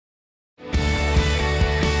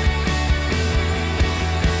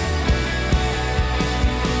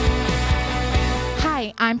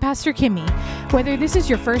I'm Pastor Kimmy. Whether this is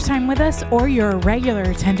your first time with us or you're a regular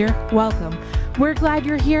attender, welcome. We're glad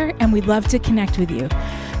you're here and we'd love to connect with you.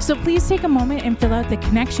 So please take a moment and fill out the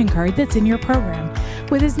connection card that's in your program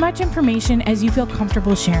with as much information as you feel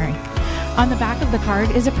comfortable sharing. On the back of the card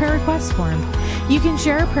is a prayer request form. You can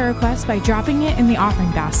share a prayer request by dropping it in the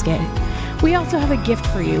offering basket. We also have a gift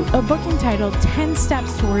for you, a book entitled 10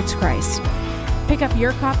 Steps Towards Christ. Pick up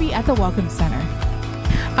your copy at the Welcome Center.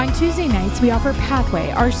 On Tuesday nights, we offer Pathway,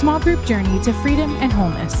 our small group journey to freedom and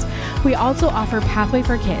wholeness. We also offer Pathway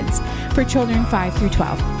for Kids for children 5 through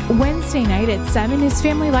 12. Wednesday night at 7 is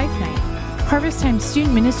Family Life Night. Harvest Time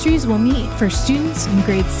Student Ministries will meet for students in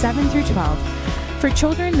grades 7 through 12. For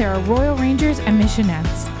children, there are Royal Rangers and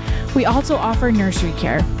Missionettes. We also offer nursery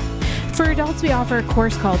care. For adults, we offer a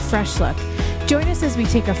course called Fresh Look. Join us as we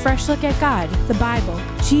take a fresh look at God, the Bible,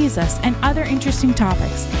 Jesus, and other interesting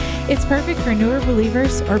topics. It's perfect for newer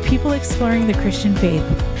believers or people exploring the Christian faith.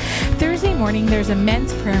 Thursday morning, there's a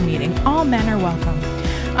men's prayer meeting. All men are welcome.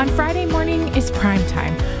 On Friday morning is Prime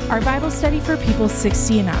Time, our Bible study for people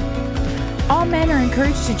 60 and up. All men are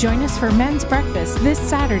encouraged to join us for men's breakfast this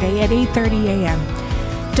Saturday at 8:30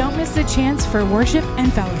 a.m. Don't miss the chance for worship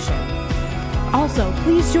and fellowship. Also,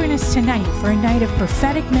 please join us tonight for a night of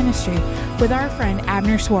prophetic ministry with our friend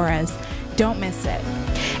Abner Suarez. Don't miss it.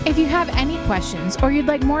 If you have any questions or you'd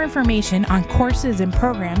like more information on courses and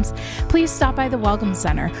programs, please stop by the Welcome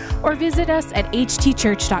Center or visit us at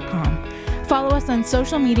htchurch.com. Follow us on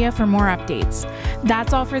social media for more updates.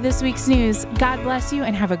 That's all for this week's news. God bless you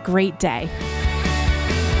and have a great day.